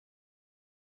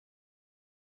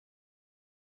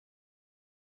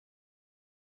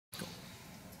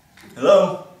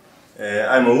Hello,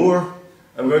 I'm Aur.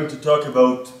 I'm going to talk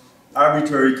about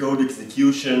arbitrary code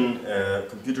execution,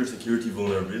 computer security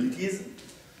vulnerabilities.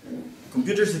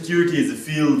 Computer security is a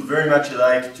field very much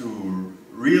alike to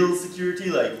real security,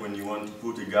 like when you want to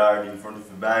put a guard in front of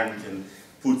a bank and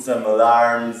put some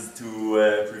alarms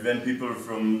to prevent people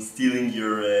from stealing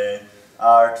your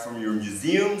art from your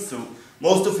museum. So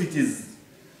most of it is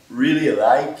really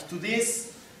alike to this.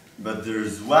 But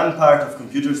there's one part of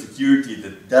computer security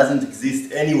that doesn't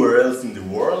exist anywhere else in the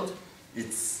world.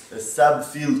 It's a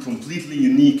subfield completely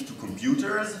unique to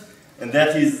computers, and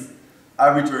that is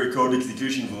arbitrary code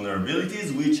execution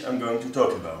vulnerabilities, which I'm going to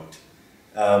talk about.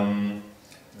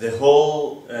 The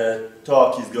whole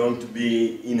talk is going to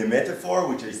be in a metaphor,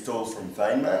 which I stole from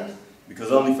Feynman,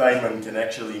 because only Feynman can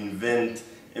actually invent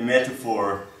a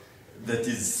metaphor that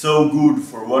is so good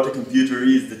for what a computer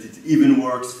is that it even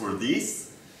works for this.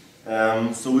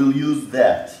 So we'll use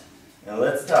that. And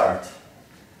let's start.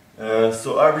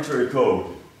 So arbitrary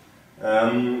code.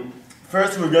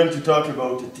 First we're going to talk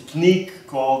about a technique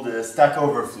called Stack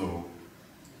Overflow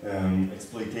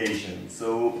exploitation.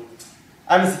 So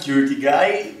I'm a security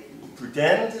guy,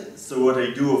 pretend. So what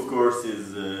I do, of course,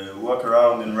 is walk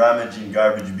around and rummage in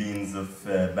garbage bins of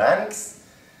banks.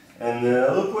 And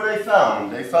look what I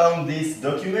found. I found this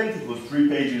document. It was 3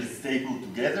 pages stapled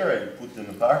together. I put them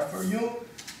apart for you.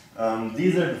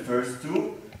 These are the first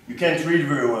two. You can't read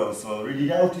very well, so I'll read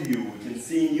it out to you. We can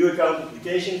see new account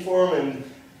application form and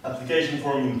application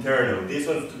form internal. This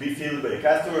one's to be filled by a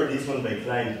customer, this one by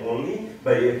client only,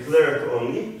 by a clerk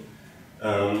only.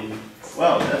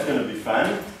 Wow, that's going to be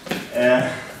fun.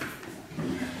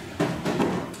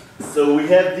 So we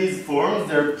have these forms,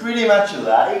 they're pretty much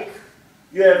alike.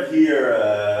 You have here,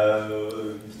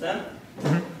 understand?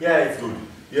 Yeah, it's good.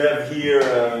 You have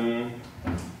here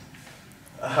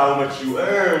how much you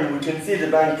earn. We can see the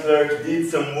bank clerk did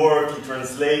some work. He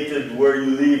translated where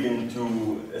you live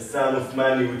into a sum of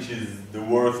money which is the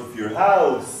worth of your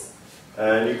house.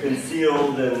 And you can see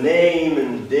all the name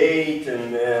and date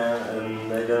and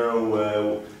I don't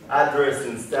know, address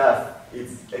and stuff.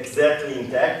 It's exactly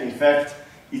intact. In fact,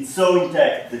 it's so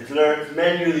intact, the clerk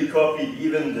manually copied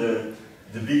even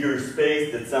the bigger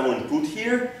space that someone put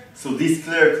here. So this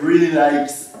clerk really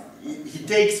likes, he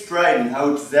takes pride in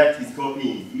how exact his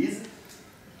copying is.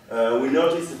 We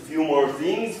notice a few more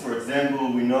things. For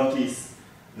example, we notice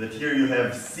that here you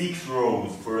have 6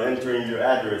 rows for entering your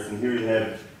address, and here you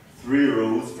have 3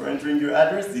 rows for entering your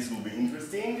address. This will be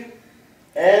interesting.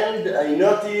 And I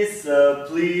notice,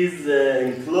 please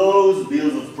enclose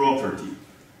bills of property,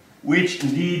 which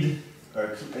indeed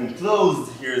are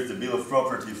enclosed. Here's the bill of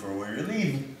property for where you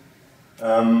live.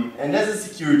 And as a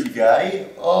security guy,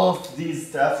 all of these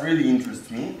stuff really interests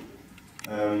me.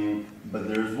 But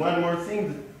there's one more thing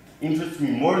that interests me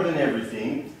more than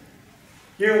everything.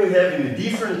 Here we have in a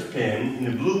different pen, in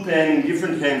a blue pen, in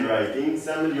different handwriting,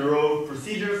 somebody wrote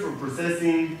procedure for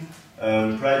processing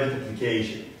private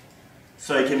application.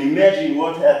 So I can imagine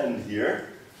what happened here.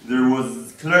 There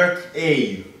was clerk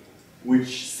A,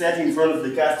 which sat in front of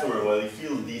the customer while he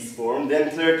filled this form.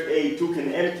 Then clerk A took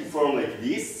an empty form like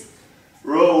this,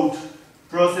 wrote,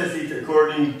 process it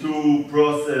according to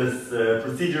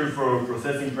procedure for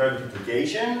processing private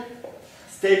application,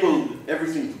 stapled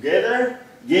everything together,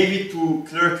 gave it to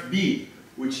clerk B,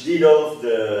 which did all of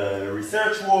the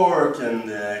research work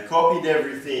and copied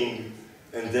everything,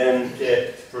 and then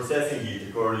kept processing it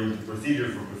according to procedure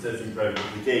for processing private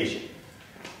application.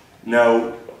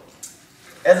 Now,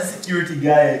 as a security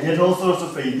guy, I get all sorts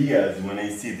of ideas when I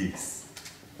see this.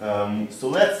 So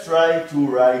let's try to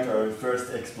write our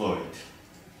first exploit.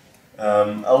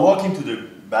 I'll walk into the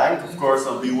bank. Of course,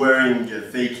 I'll be wearing a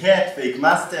fake hat, fake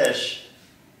mustache.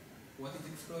 What is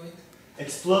exploit?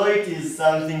 Exploit is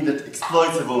something that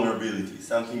exploits a vulnerability,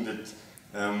 something that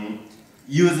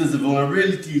uses a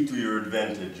vulnerability to your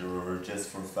advantage or just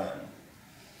for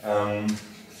fun.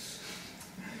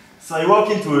 So I walk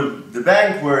into the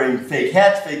bank wearing fake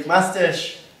hat, fake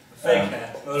mustache. Fake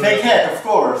hat. Fake hat, of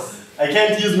course. I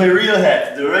can't use my real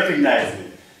hat, they recognize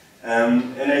me.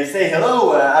 And I say,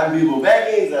 hello, I'm Bilbo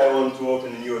Baggins, I want to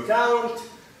open a new account.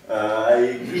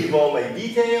 I give all my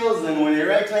details, and when I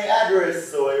write my address,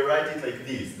 so I write it like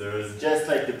this. There's just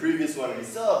like the previous one we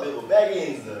saw, Bilbo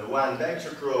Baggins, 1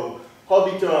 Bankshire Row,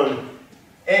 Hobbiton,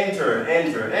 enter,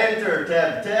 enter, enter,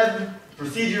 tab, tab,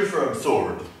 procedure for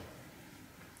absorbed.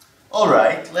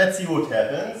 Alright, let's see what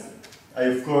happens. I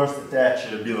of course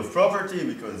attach a bill of property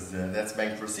because that's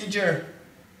bank procedure,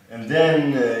 and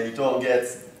then it all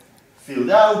gets filled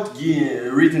out,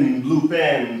 written in blue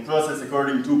pen, processed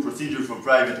according to procedure for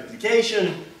private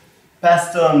application,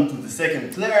 passed on to the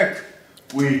second clerk,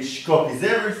 which copies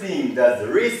everything, does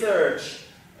the research,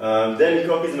 then he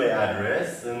copies my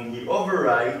address, and he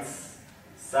overwrites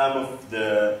some of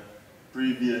the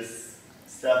previous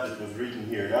stuff that was written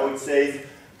here. Now it says,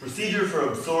 procedure for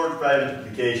absorbed private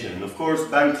application. And of course,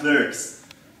 bank clerks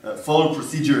follow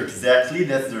procedure exactly,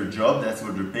 that's their job, that's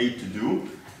what they're paid to do.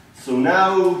 So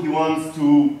now he wants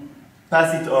to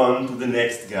pass it on to the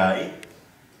next guy.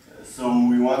 So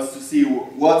he wants to see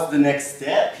what's the next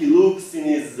step. He looks in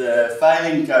his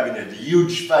filing cabinet, the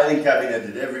huge filing cabinet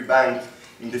that every bank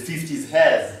in the 50s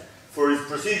has, for his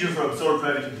procedure for absorbed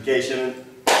private application.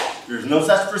 There's no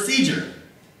such procedure.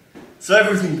 So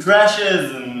everything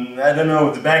crashes, and I don't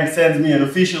know, the bank sends me an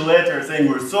official letter saying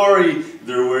we're sorry,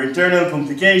 there were internal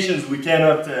complications, we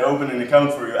cannot open an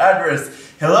account for your address.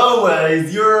 Hello,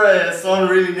 is your son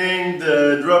really named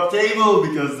Drop Table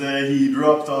because he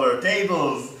dropped all our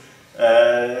tables?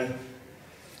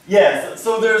 Yeah,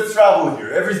 so there's trouble here,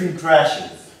 everything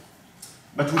crashes.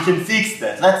 But we can fix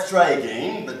that. Let's try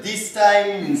again, but this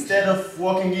time instead of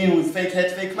walking in with fake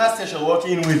hat, fake mustache, I'll walk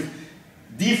in with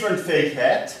different fake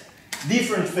hat,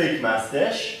 different fake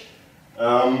mustache,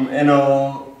 and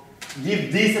I'll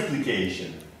give this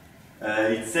application.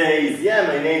 It says, yeah,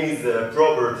 my name is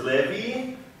Robert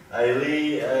Levy. My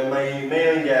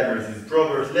mailing address is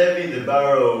Robert Levy. The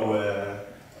borough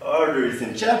order is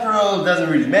in Chaparral. Doesn't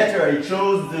really matter. I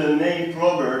chose the name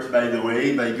Robert, by the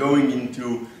way, by going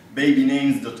into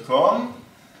babynames.com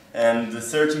and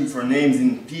searching for names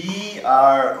in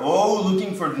PRO,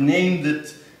 looking for the name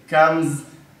that comes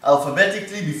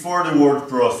alphabetically before the word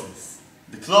process.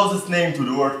 The closest name to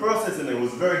the word process, and I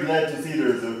was very glad to see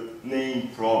there's a name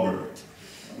Probert,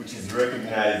 which is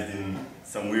recognized in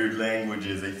some weird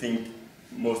languages, I think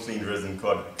mostly in Dresden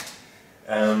Kodak.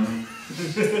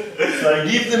 So I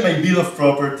give them my bill of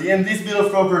property, and this bill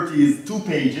of property is 2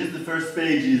 pages. The first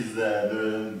page is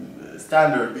the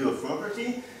standard bill of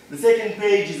property. The second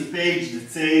page is a page that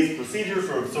says procedure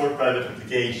for absorbed private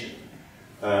application.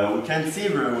 We can't see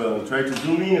very well. I'll try to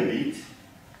zoom in a bit.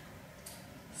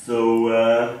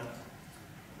 So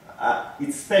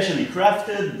it's specially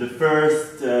crafted. The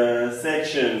first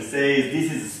section says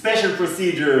this is a special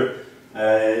procedure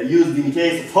used in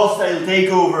case of hostile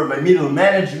takeover by middle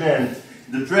management.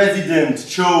 The president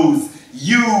chose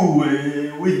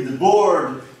you with the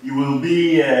board. You will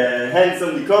be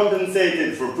handsomely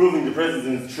compensated for proving the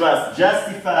president's trust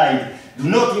justified. Do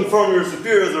not inform your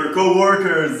superiors or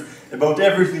co-workers about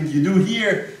everything you do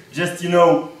here, just, you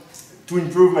know, to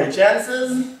improve my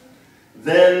chances.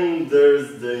 Then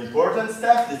there's the important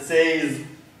stuff that says,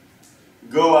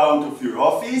 go out of your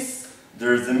office.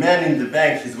 There's a man in the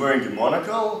bank, he's wearing a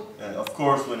monocle. Of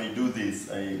course, when I do this,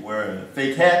 I wear a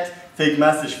fake hat, fake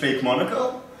mustache, fake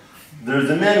monocle. There's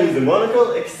a man with a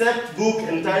monocle, accept book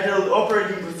entitled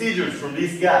Operating Procedures from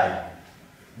this guy.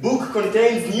 Book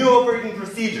contains new operating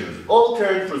procedures. All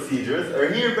current procedures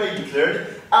are hereby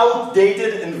declared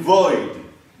outdated and void.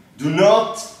 Do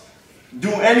not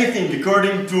do anything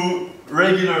according to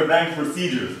regular bank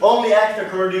procedures. Only act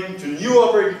according to new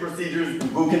operating procedures in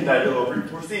book entitled Operating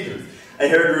Procedures. I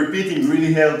heard repeating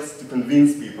really helps to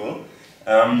convince people.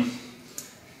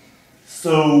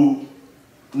 So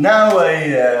now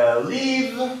I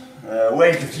leave,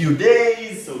 wait a few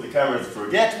days so the cameras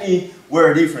forget me,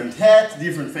 wear a different hat,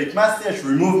 different fake mustache,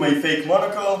 remove my fake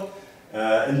monocle,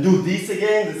 and do this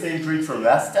again, the same trick from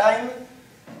last time.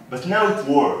 But now it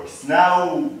works.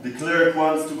 Now the clerk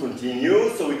wants to continue,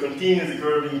 so he continues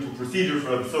according to procedure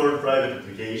for absorbed private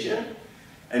application.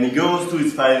 And he goes to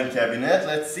his filing cabinet.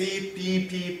 Let's see,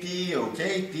 P,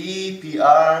 okay, P,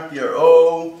 PR,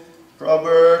 PRO,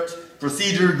 Robert,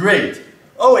 procedure, great.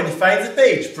 Oh, and he finds a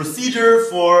page, procedure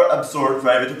for absorbed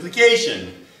private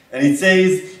application. And it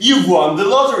says, you've won the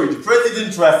lottery, the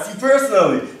president trusts you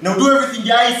personally. Now do everything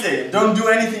I say, don't do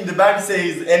anything the bank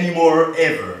says anymore,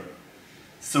 ever.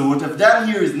 So what I've done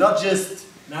here is not just...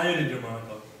 Now you need your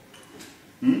monocle.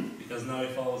 Because now he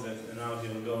follows it, and now he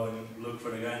will go and look for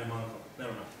the guy in the monocle.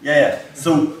 Never mind. Yeah.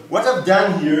 So what I've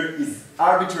done here is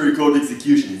arbitrary code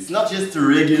execution. It's not just a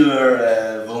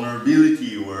regular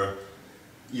vulnerability where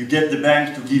you get the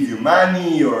bank to give you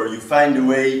money, or you find a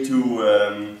way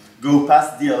to go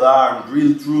past the alarm,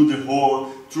 drill through the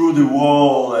hole, through the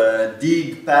wall,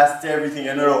 dig past everything,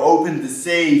 I don't know, open the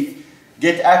safe,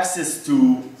 get access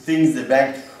to things the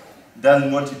bank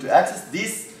doesn't want you to access.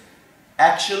 This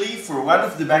actually, for one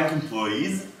of the bank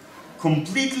employees,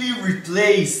 completely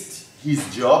replaced his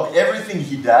job, everything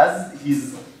he does,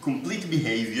 his complete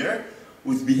behavior,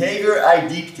 with behavior I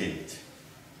dictate.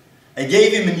 I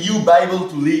gave him a new Bible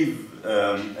to live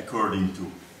according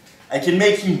to. I can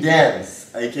make him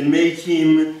dance. I can make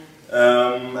him,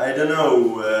 I don't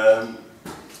know,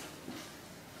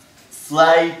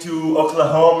 fly to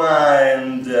Oklahoma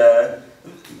and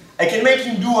I can make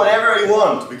him do whatever I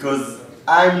want because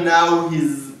I'm now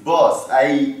his boss.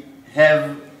 I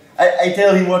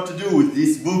tell him what to do with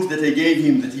this book that I gave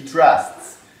him that he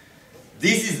trusts.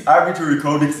 This is arbitrary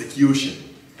code execution.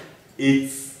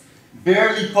 It's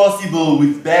barely possible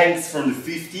with banks from the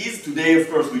 50s. Today, of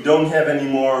course, we don't have any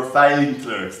more filing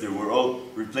clerks. They were all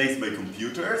replaced by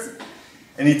computers.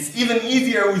 And it's even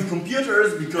easier with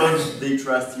computers because they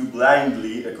trust you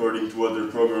blindly according to what their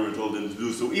programmer told them to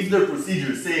do. So if their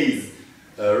procedure says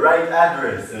write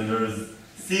address and there's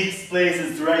 6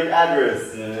 places to write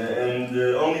address and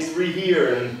only 3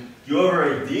 here and you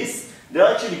overwrite this, they'll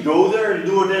actually go there and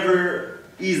do whatever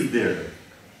is there,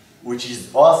 which is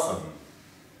awesome.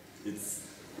 It's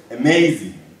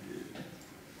amazing.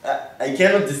 I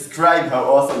cannot describe how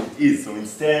awesome it is, so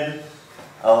instead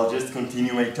I'll just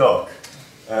continue my talk.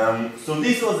 So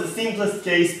this was the simplest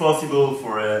case possible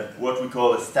for what we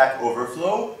call a stack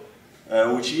overflow,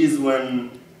 which is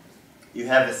when you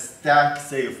have a stack,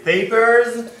 say, of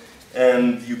papers,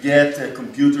 and you get a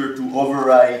computer to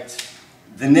overwrite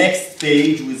the next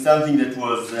page with something that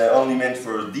was only meant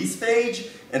for this page,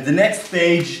 and the next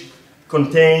page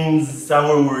contains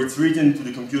somewhere where it's written to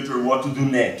the computer what to do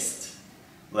next,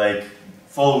 like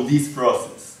follow this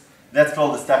process. That's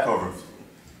called a stack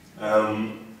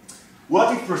overflow.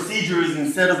 What if procedures,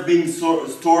 instead of being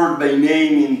stored by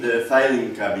name in the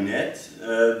filing cabinet,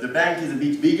 the bank is a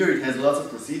bit bigger, it has lots of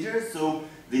procedures, so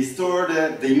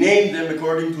they name them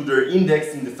according to their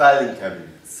index in the filing cabinet.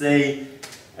 Say,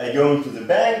 I go into the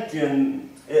bank and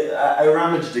I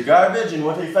rummage the garbage, and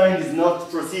what I find is not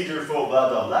procedure for blah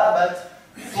blah blah, but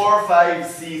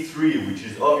 45C3, which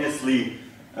is obviously,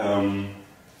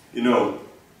 you know,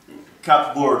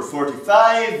 cupboard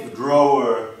 45,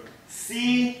 drawer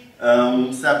C,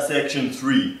 subsection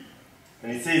 3.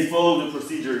 And it says follow the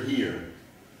procedure here.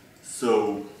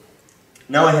 So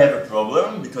now I have a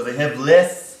problem because I have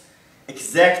less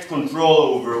exact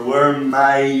control over where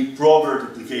my probert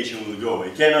application will go.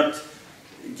 I cannot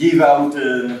give out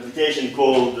an application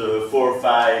called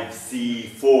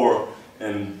 45C4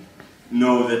 and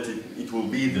know that it will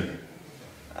be there.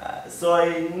 So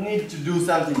I need to do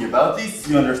something about this.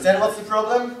 You understand what's the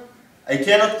problem? I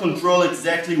cannot control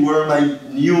exactly where my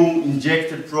new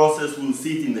injected process will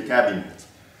sit in the cabinet.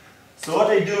 So what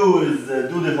I do is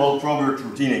do the whole probert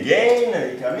routine again.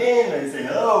 I come in, I say,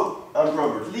 hello, I'm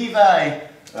Probert Levi.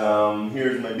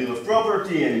 Here's my bill of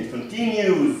property, and it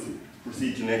continues.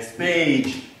 Proceed to next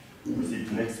page, proceed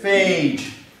to next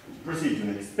page, proceed to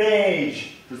next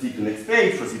page, proceed to next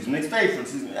page, proceed to next page,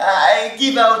 proceed to... I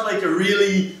give out like a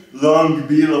really long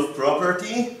bill of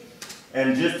property.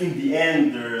 And just in the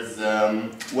end, there's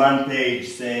one page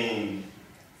saying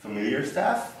familiar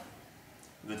stuff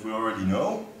that we already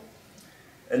know.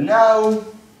 And now,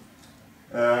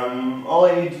 all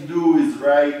I need to do is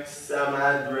write some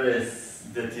address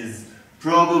that is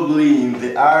probably in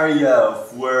the area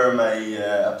of where my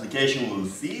application will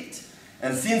sit.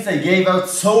 And since I gave out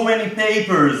so many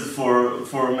papers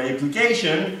for my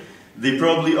application, they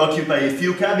probably occupy a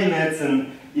few cabinets,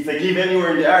 and if I give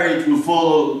anywhere in the area, it will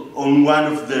fall on one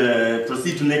of the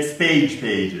proceed to next page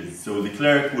pages. So the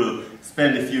clerk will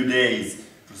spend a few days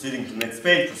proceeding to next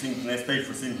page, proceeding to next page,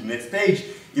 proceeding to next page.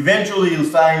 Eventually you'll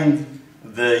find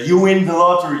the you win the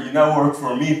lottery, you now work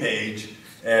for me page,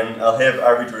 and I'll have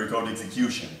arbitrary code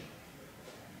execution,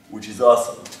 which is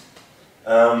awesome.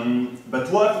 But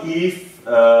what if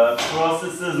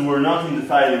processes were not in the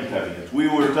filing cabinet? We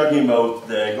were talking about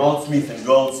the Goldsmith and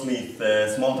Goldsmith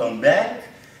small town bank.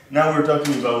 Now we're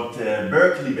talking about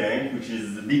Berkeley Bank, which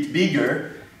is a bit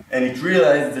bigger, and it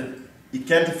realized that it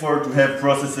can't afford to have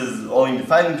processes all in the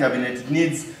filing cabinet. It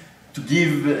needs to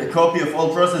give a copy of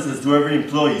all processes to every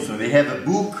employee. So they have a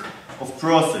book of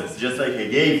process, just like I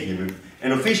gave him.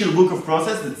 An official book of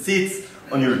process that sits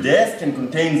on your desk and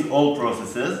contains all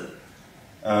processes.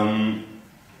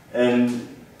 And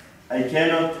I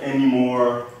cannot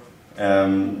anymore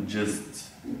just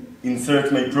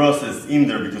insert my process in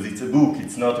there because it's a book,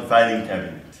 it's not a filing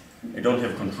cabinet. I don't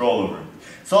have control over it.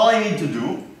 So all I need to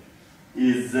do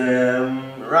is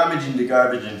rummage in the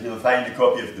garbage until I find a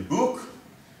copy of the book.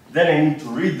 Then I need to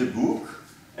read the book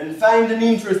and find an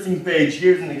interesting page.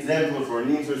 Here's an example for an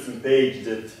interesting page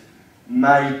that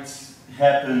might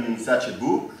happen in such a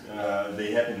book.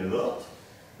 They happen a lot.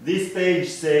 This page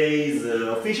says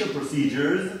official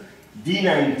procedures,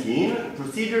 D19,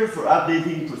 procedure for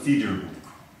updating procedure book.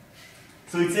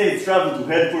 So it says travel to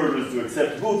headquarters to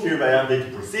accept book, hereby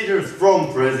update procedures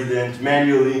from president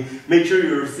manually. Make sure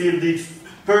you received it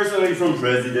personally from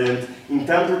president, in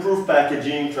tamper-proof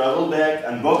packaging, travel bag,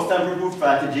 unbox tamper-proof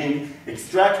packaging,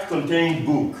 extract contained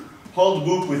book, hold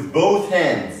book with both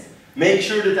hands, make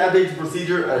sure that updated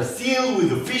procedures are sealed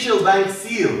with official bank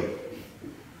seal.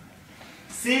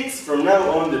 6. From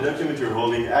now on, the document you're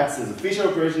holding acts as official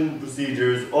operation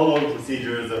procedures. All known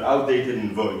procedures are outdated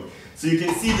and void. So you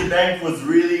can see the bank was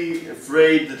really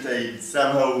afraid that I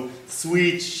somehow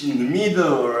switch in the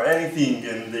middle or anything,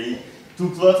 and they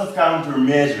took lots of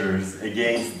countermeasures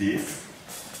against this.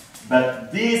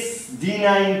 But this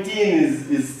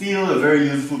D19 is still a very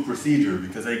useful procedure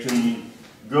because I can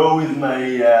go with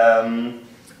my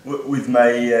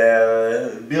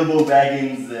Bilbo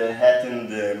Baggins hat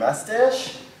and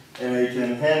mustache, and I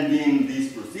can hand in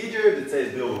this procedure that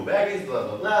says Bilbo Baggins, blah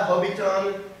blah blah,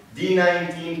 Hobbiton,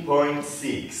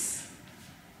 D19.6.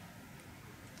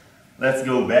 Let's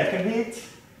go back a bit.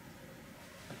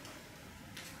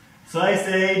 So I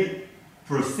said,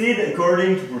 proceed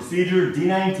according to procedure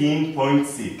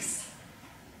D19.6.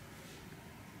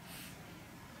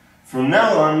 From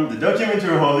now on, the document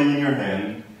you're holding in your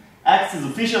hand acts as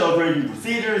official operating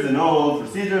procedures, and all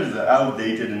procedures are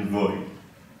outdated and void.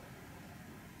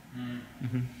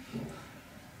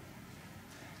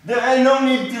 There is no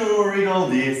need to read all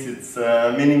this, it's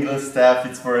meaningless stuff,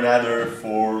 it's for another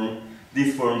form.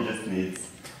 This form just needs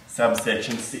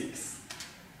subsection 6.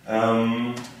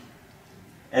 And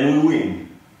we win.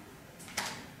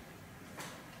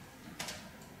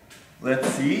 Let's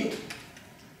see.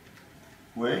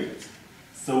 Wait.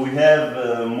 So we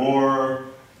have more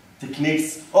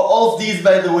techniques. All of these,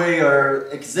 by the way, are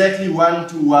exactly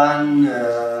one-to-one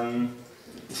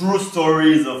true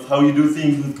stories of how you do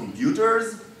things with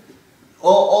computers.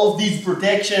 All of these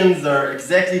protections are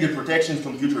exactly the protections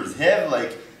computers have,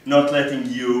 like not letting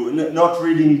you, not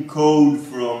reading code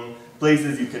from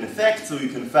places you can affect, so you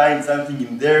can find something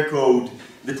in their code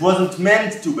that wasn't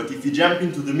meant to, but if you jump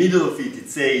into the middle of it, it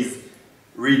says,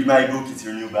 read my book, it's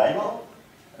your new Bible.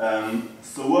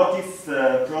 So what if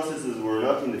processes were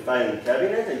not in the filing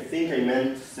cabinet? I think I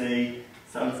meant to say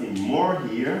something more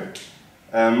here.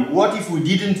 What if we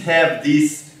didn't have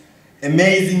this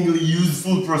amazingly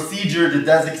useful procedure that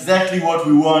does exactly what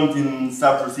we want in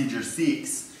sub-procedure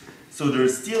 6? So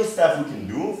there's still stuff we can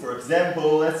do. For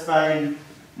example, let's find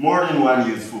more than one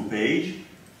useful page.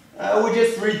 We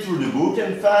just read through the book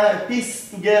and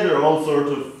piece together all sorts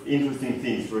of interesting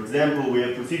things. For example, we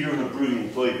have procedure for approving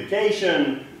employee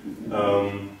vacation,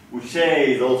 which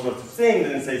says all sorts of things,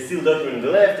 and it says seal document on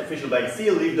the left, official bank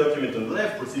seal, leave document on the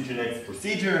left, procedure next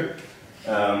procedure.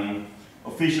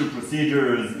 Official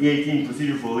procedures, E18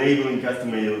 procedure for labeling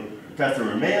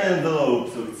customer mail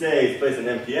envelope. So it says place an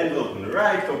empty envelope on the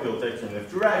right, copy all text from left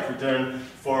to right, return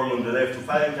form on the left to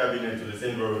filing cabinet to the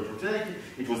same drawer to protect.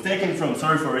 It was taken from,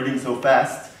 sorry for reading so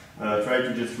fast, try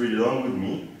to just read along with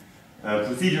me.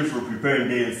 Procedure for preparing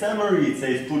daily summary, it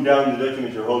says put down the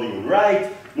document you're holding on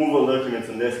right, move all documents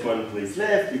on desk one place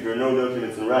left, if there are no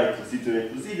documents on right, proceed to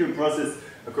next procedure, process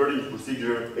according to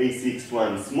procedure A6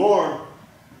 once more.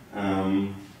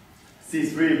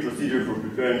 C3 procedure for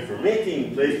preparing for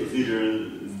meeting, place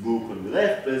procedure's book on the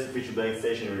left, place official bank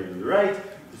stationery on the right,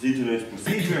 proceed to next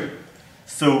procedure.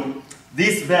 So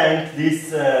this bank,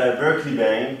 this Berkeley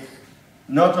bank,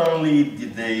 not only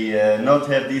did they not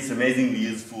have this amazingly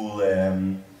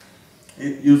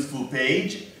useful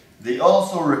page, they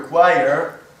also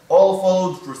require all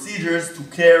followed procedures to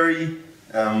carry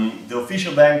the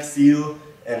official bank seal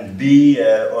and be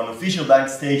on official bank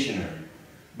stationery.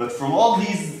 But from all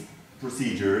these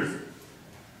procedures,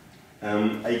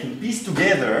 I can piece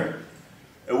together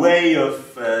a way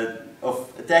of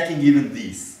attacking even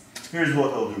this. Here's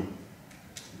what I'll do.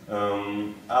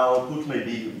 I'll put my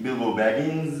Bilbo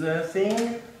Baggins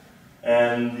thing,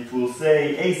 and it will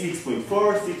say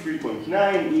A6.4, C3.9,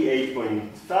 E8.5,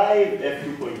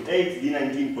 F2.8,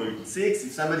 D19.6.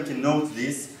 If somebody can note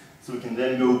this, so we can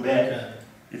then go back,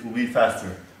 it will be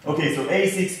faster. Okay, so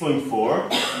A6.4.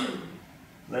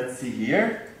 Let's see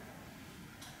here.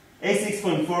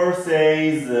 A6.4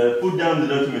 says, put down the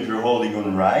document you're holding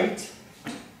on right.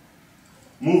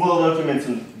 Move all documents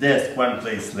on desk one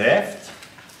place left.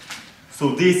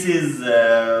 So this is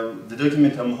the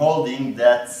document I'm holding,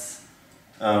 that's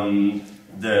the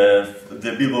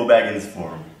Bilbo Baggins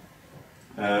form.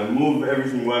 Move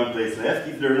everything one place left.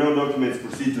 If there are no documents,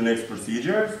 proceed to next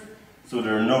procedures. So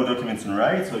there are no documents on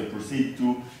right, so I proceed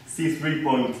to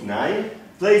C3.9.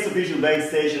 Place official bank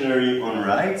stationery on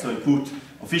right, so I put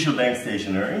official bank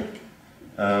stationery.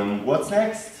 What's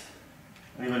next?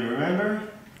 Anybody remember?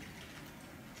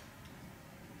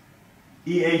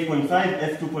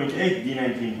 E8.5, F2.8,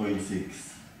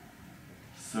 D19.6.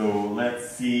 So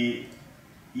let's see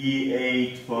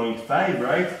E8.5,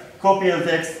 right? Copy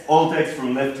all text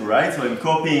from left to right. So I'm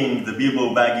copying the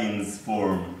Bilbo Baggins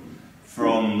form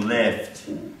from left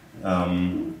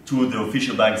to the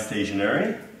official bank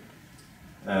stationery.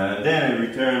 Then I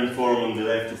return form on the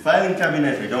left to filing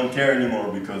cabinet. I don't care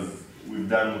anymore because we've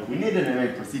done what we needed, and I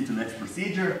proceed to next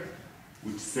procedure,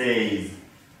 which says,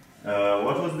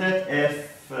 what was that?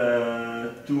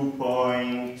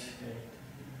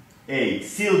 F2.8.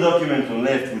 Seal document on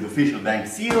left with official bank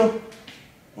seal.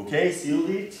 Okay, sealed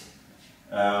it.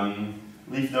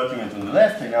 Leaf document on the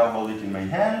left. I now hold it in my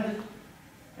hand.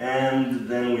 And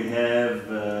then we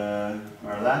have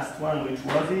our last one, which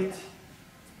was it?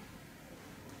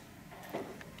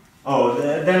 Oh,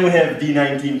 then we have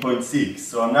D19.6.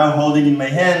 So I'm now holding in my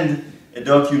hand a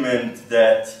document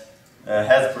that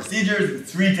has procedures.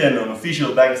 It's written on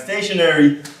official bank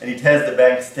stationery, and it has the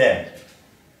bank stamp.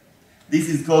 This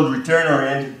is called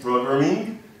return-oriented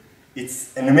programming.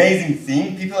 It's an amazing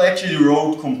thing. People actually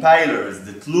wrote compilers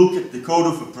that look at the code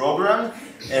of a program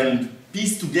and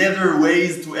piece together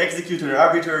ways to execute an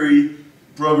arbitrary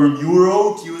program you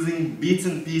wrote using bits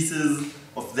and pieces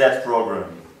of that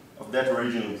program, of that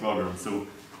original program. So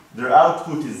their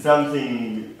output is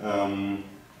something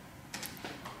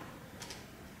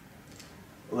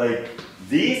like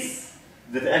this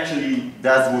that actually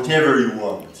does whatever you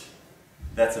want.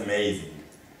 That's amazing.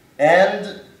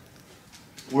 And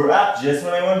we're up just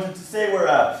when I wanted to say we're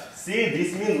up. See,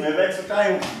 this means we have extra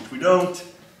time. If we don't,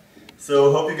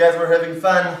 so hope you guys were having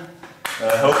fun.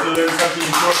 Hope you learned something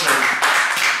important.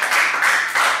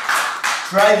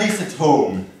 Try this at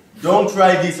home. Don't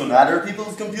try this on other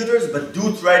people's computers, but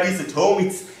do try this at home.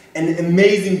 It's an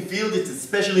amazing field. It's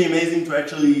especially amazing to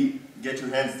actually get your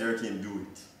hands dirty and do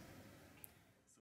it.